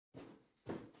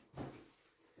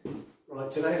Right,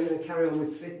 today I'm going to carry on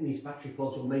with fitting these battery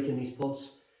pods or making these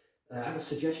pods. I had a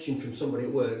suggestion from somebody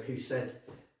at work who said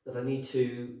that I need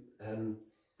to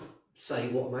say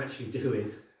what I'm actually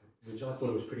doing, which I thought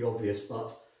it was pretty obvious,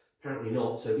 but apparently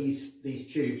not. So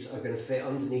these tubes are going to fit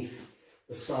underneath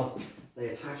the sub. They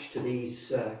attach to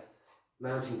these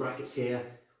mounting brackets here,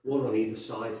 one on either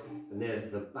side, and they're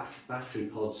the battery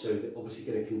pods. So they're obviously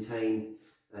going to contain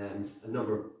a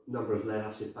number of lead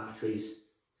acid batteries,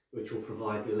 which will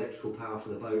provide the electrical power for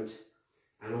the boat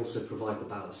and also provide the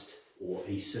ballast, or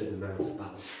a certain amount of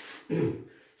ballast.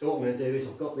 So what I'm going to do is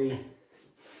I've got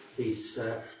these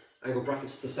angle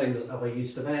brackets the same that I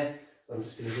used for there. I'm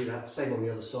just going to do that same on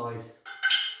the other side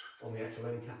on the actual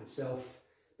end cap itself.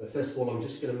 But first of all, I'm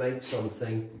just going to make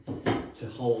something to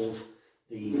hold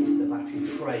the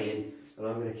battery tray in, and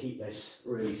I'm going to keep this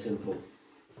really simple.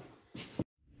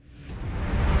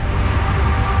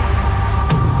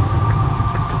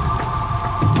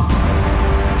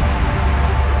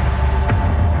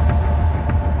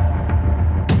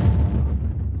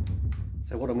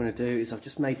 So what I'm going to do is I've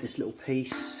just made this little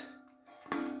piece,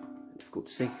 difficult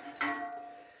to see,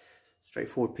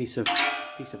 straightforward piece of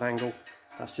angle.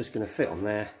 That's just going to fit on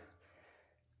there,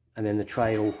 and then the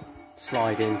tray will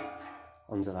slide in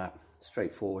under that,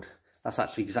 straightforward. That's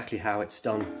actually exactly how it's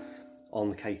done on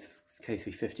the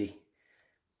K350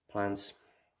 plans.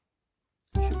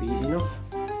 Should be easy enough.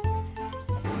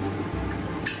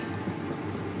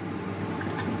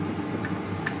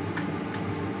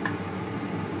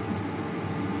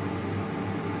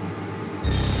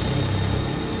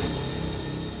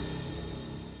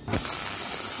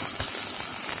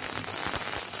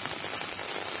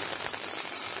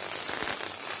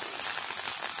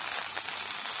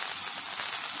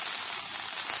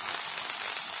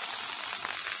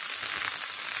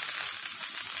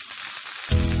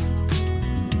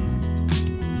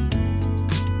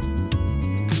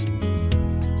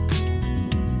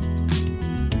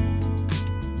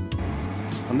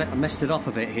 I messed it up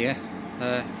a bit here.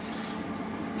 I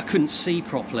couldn't see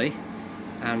properly,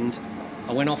 and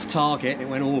I went off target and it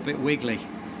went all a bit wiggly.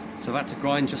 So I've had to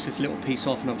grind just this little piece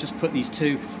off, and I've just put these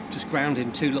just ground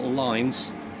in two little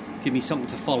lines, give me something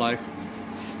to follow.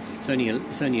 It's only a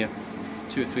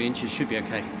 2 or 3 inches, should be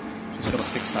okay. Just got to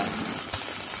fix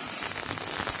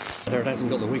that. There, it hasn't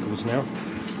got the wiggles now.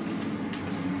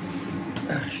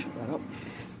 Shut that up.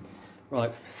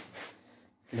 Right.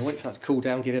 I'm going to wait for that to cool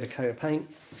down, give it a coat of paint.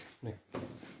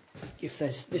 Give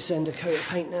this end a coat of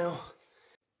paint now.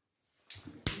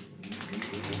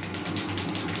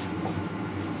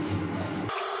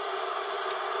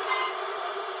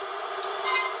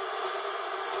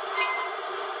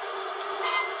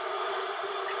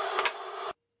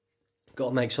 Got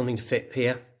to make something to fit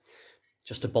here,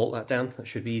 just to bolt that down. That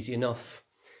should be easy enough.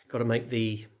 Got to make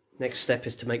the next step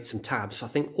is to make some tabs. I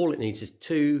think all it needs is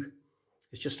two.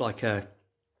 It's just like a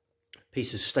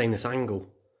piece of stainless angle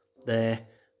there,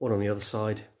 one on the other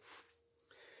side,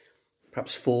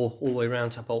 perhaps 4 all the way around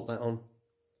to bolt that on.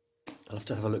 I'll have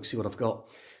to have a look, see what I've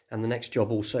got. And the next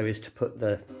job also is to put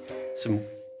I'm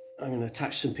going to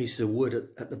attach some pieces of wood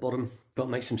at the bottom. Got to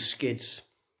make some skids,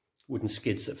 wooden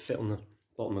skids that fit on the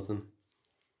bottom of them.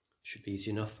 Should be easy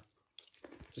enough.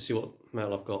 To see what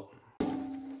metal I've got.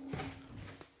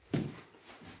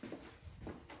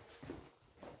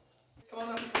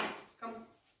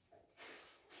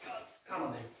 Come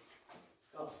on then,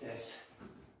 upstairs.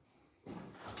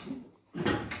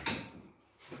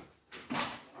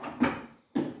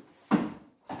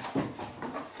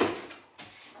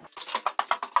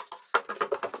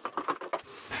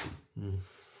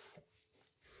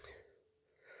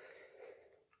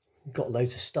 Got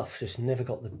loads of stuff, just never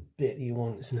got the bit you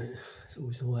want, isn't it? It's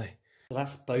always the way. So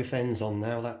that's both ends on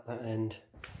now, that end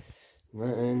and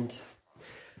that end.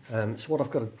 So what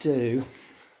I've got to do,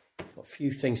 I've got a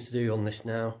few things to do on this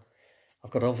now.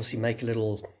 I've got to obviously make a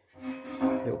little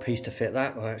piece to fit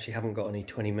that. I actually haven't got any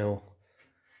 20mm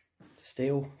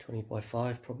steel,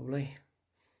 20x5 probably,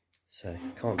 so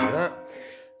can't do that.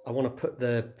 I want to put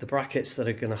the brackets that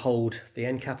are going to hold the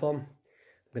end cap on.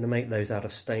 I'm going to make those out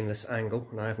of stainless angle,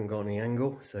 and I haven't got any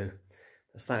angle, so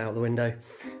that's that out the window.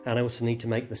 And I also need to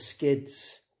make the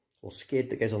skids, or skid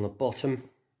that goes on the bottom, and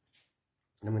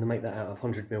I'm going to make that out of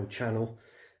 100mm channel.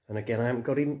 And again, I haven't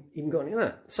got even got any of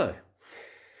that. So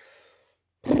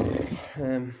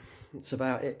that's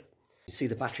about it. You see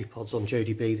the battery pods on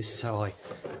Jody B. This is how I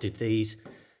did these.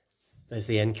 There's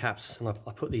the end caps, and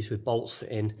I put these with bolts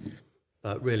in,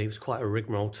 but really it was quite a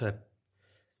rigmarole to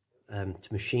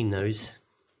machine those.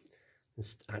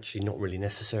 It's actually not really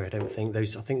necessary, I don't think. I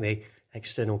think the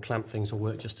external clamp things will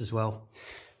work just as well.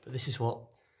 But this is what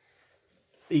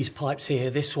these pipes here,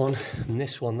 this one and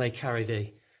this one, they carry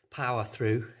the power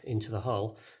through into the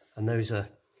hull, and those are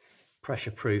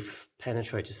pressure proof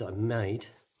penetrators that I made.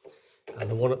 And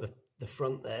the one at the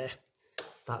front there,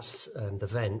 that's the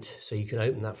vent, so you can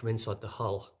open that from inside the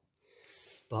hull.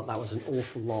 But that was an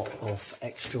awful lot of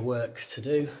extra work to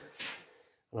do,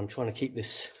 and I'm trying to keep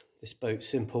this boat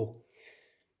simple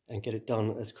and get it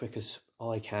done as quick as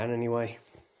I can anyway.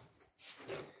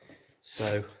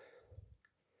 So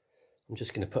I'm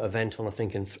just going to put a vent on, I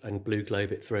think, and blue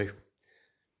globe it through.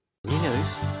 He knows.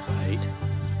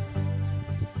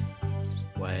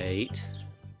 Wait.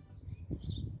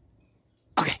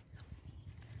 Okay.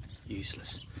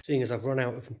 Useless. Seeing as I've run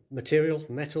out of material,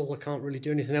 metal, I can't really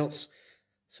do anything else.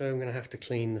 So I'm going to have to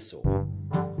clean the saw.